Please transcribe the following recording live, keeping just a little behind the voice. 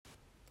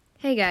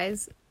Hey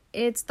guys,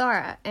 it's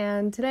Thara,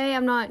 and today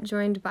I'm not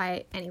joined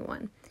by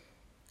anyone.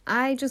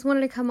 I just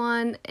wanted to come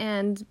on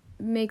and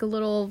make a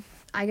little,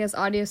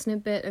 audio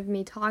snippet of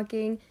me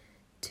talking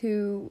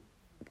to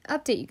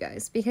update you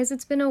guys, because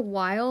it's been a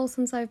while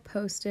since I've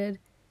posted,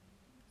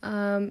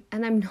 and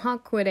I'm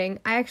not quitting.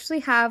 I actually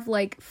have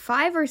like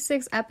 5 or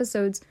 6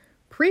 episodes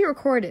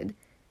pre-recorded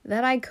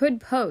that I could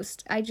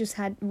post. I just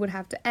would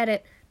have to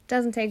edit.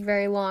 Doesn't take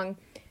very long,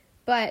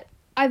 but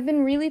I've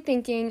been really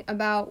thinking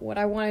about what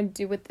I want to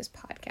do with this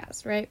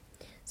podcast, right?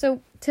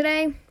 So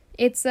today,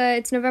 it's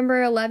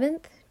November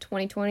 11th,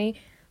 2020.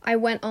 I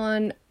went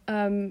on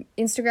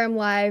Instagram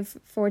Live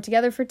for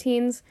Together for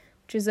Teens,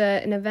 which is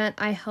an event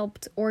I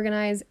helped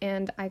organize,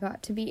 and I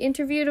got to be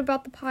interviewed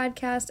about the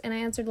podcast, and I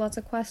answered lots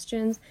of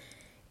questions.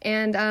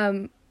 And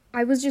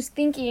I was just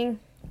thinking,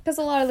 because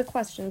a lot of the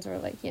questions were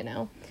like,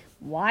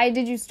 why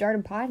did you start a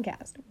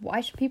podcast?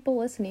 Why should people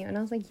listen to you? And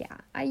I was like,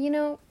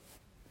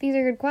 these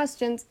are good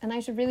questions, and I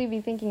should really be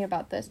thinking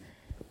about this.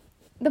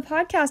 The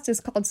podcast is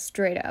called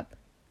Straight Up,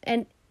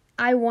 and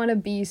I want to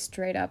be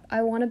straight up.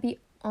 I want to be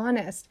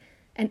honest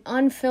and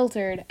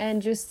unfiltered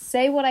and just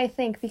say what I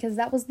think, because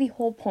that was the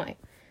whole point.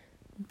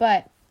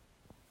 But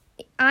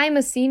I'm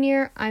a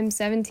senior. I'm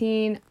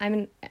 17.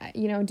 I'm,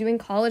 doing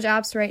college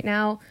apps right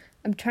now.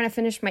 I'm trying to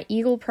finish my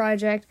Eagle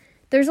project.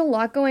 There's a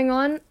lot going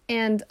on,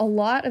 and a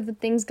lot of the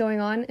things going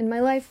on in my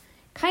life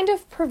kind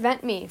of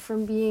prevent me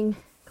from being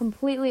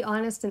completely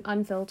honest and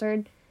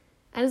unfiltered.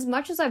 And as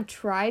much as I've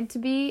tried to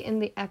be in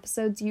the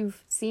episodes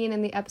you've seen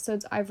and the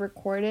episodes I've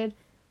recorded,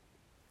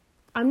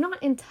 I'm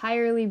not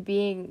entirely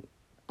being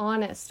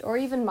honest, or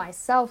even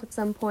myself at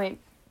some point.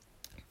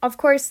 Of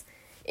course,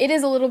 it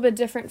is a little bit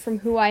different from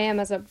who I am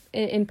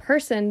in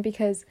person,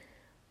 because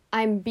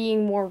I'm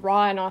being more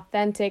raw and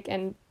authentic,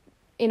 and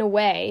in a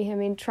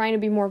way, trying to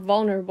be more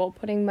vulnerable,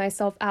 putting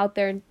myself out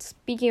there and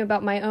speaking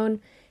about my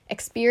own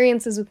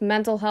experiences with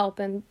mental health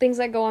and things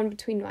that go on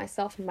between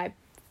myself and my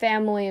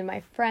family and my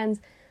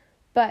friends.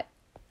 But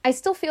I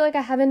still feel like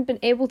I haven't been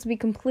able to be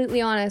completely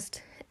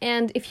honest.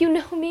 And if you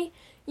know me,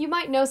 you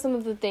might know some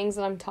of the things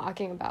that I'm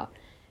talking about.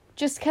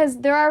 Just because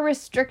there are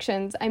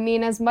restrictions.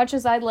 As much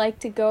as I'd like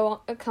to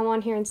come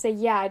on here and say,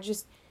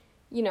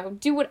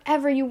 do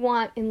whatever you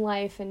want in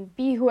life and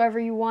be whoever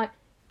you want,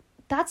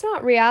 that's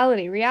not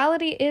reality.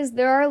 Reality is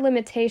there are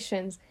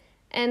limitations.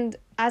 And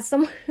as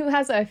someone who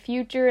has a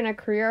future and a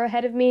career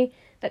ahead of me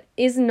that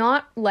is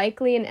not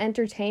likely in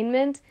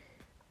entertainment,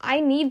 I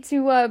need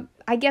to,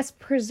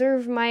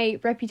 preserve my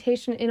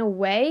reputation in a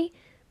way.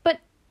 But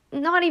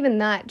not even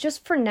that.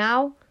 Just for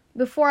now,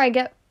 before I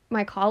get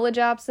my college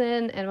apps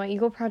in and my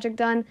Eagle project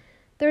done,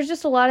 there's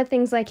just a lot of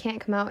things I can't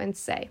come out and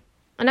say.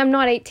 And I'm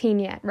not 18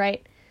 yet,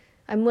 right?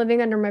 I'm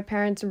living under my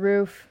parents'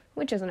 roof,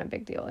 which isn't a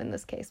big deal in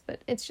this case,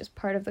 but it's just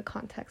part of the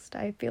context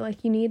I feel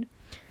like you need.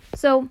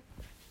 So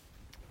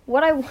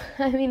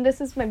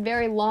this is my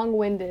very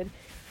long-winded,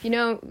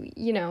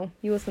 you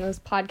listen to this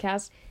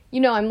podcast,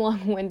 I'm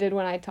long-winded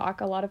when I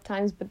talk a lot of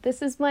times, but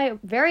this is my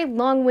very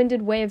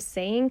long-winded way of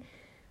saying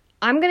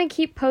I'm going to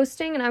keep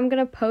posting, and I'm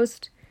going to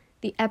post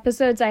the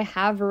episodes I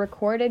have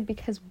recorded,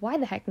 because why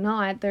the heck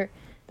not? They're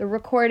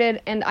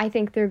recorded, and I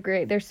think they're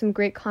great. There's some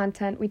great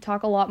content. We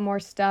talk a lot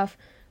more stuff.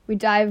 We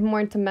dive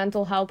more into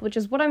mental health, which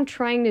is what I'm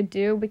trying to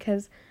do,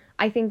 because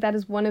I think that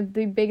is one of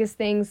the biggest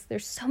things.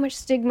 There's so much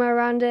stigma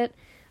around it.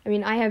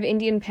 I have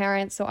Indian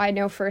parents, so I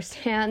know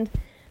firsthand,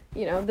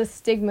 the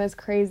stigma is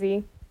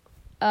crazy.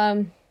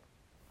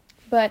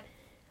 But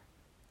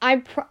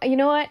you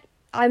know what?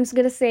 I'm just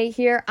going to say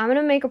here, I'm going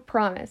to make a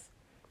promise.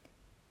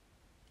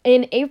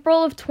 In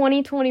April of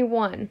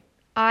 2021,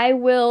 I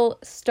will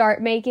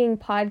start making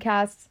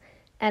podcasts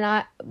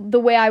the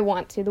way I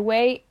want to, the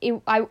way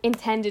I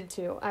intended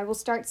to. I will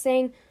start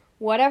saying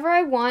whatever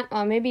I want,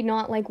 maybe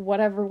not like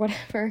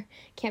whatever,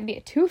 can't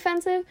be too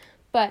offensive,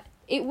 but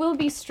it will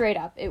be straight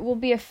up. It will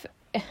be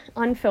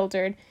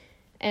unfiltered,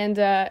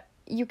 and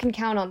you can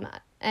count on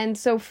that. And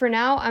so for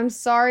now, I'm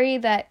sorry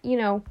that,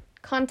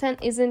 content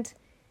isn't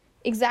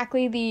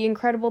exactly the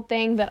incredible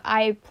thing that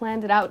I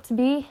planned it out to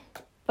be,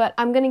 but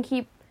I'm going to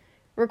keep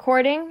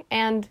recording,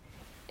 and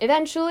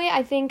eventually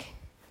I think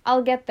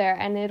I'll get there,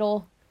 and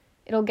it'll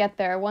get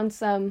there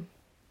once, I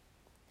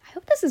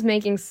hope this is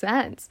making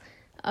sense.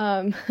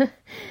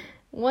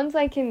 Once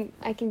I can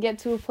get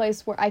to a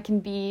place where I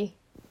can be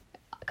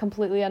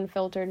completely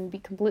unfiltered and be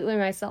completely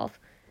myself.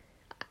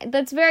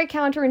 That's very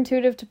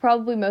counterintuitive to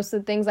probably most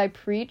of the things I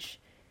preach,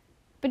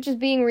 but just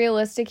being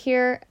realistic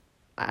here,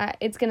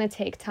 it's going to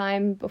take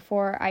time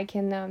before I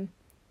can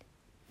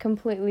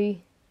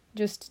completely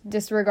just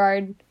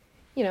disregard,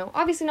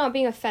 obviously not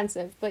being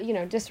offensive, but,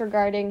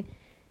 disregarding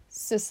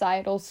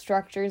societal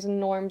structures and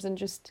norms, and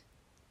just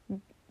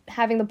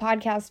having the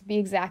podcast be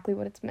exactly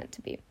what it's meant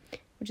to be,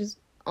 which is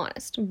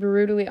honest,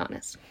 brutally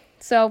honest.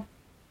 So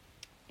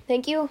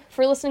thank you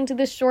for listening to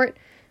this short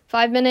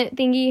 5-minute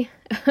thingy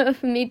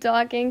of me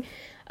talking.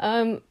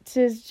 To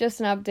just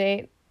an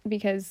update,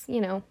 because, I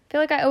feel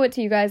like I owe it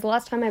to you guys. The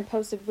last time I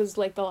posted was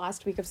like the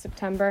last week of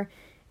September,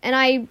 and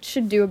I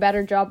should do a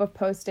better job of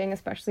posting,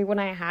 especially when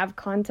I have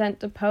content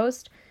to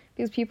post,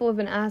 because people have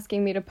been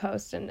asking me to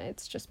post, and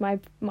it's just my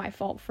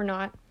fault for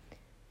not.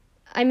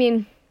 I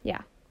mean,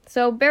 yeah.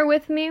 So bear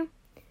with me.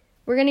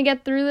 We're gonna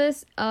get through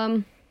this.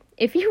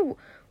 If you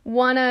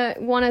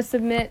wanna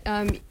submit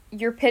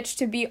your pitch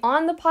to be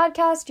on the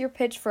podcast, your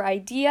pitch for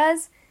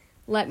ideas,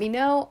 let me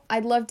know.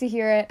 I'd love to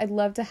hear it. I'd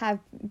love to have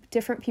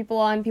different people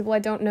on, people I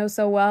don't know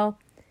so well.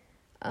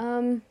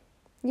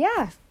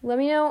 Yeah, let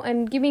me know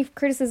and give me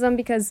criticism,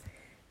 because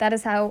that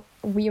is how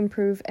we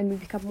improve and we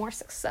become more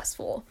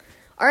successful.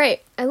 All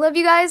right, I love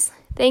you guys.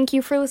 Thank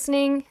you for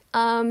listening,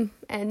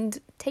 and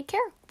take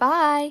care.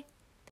 Bye.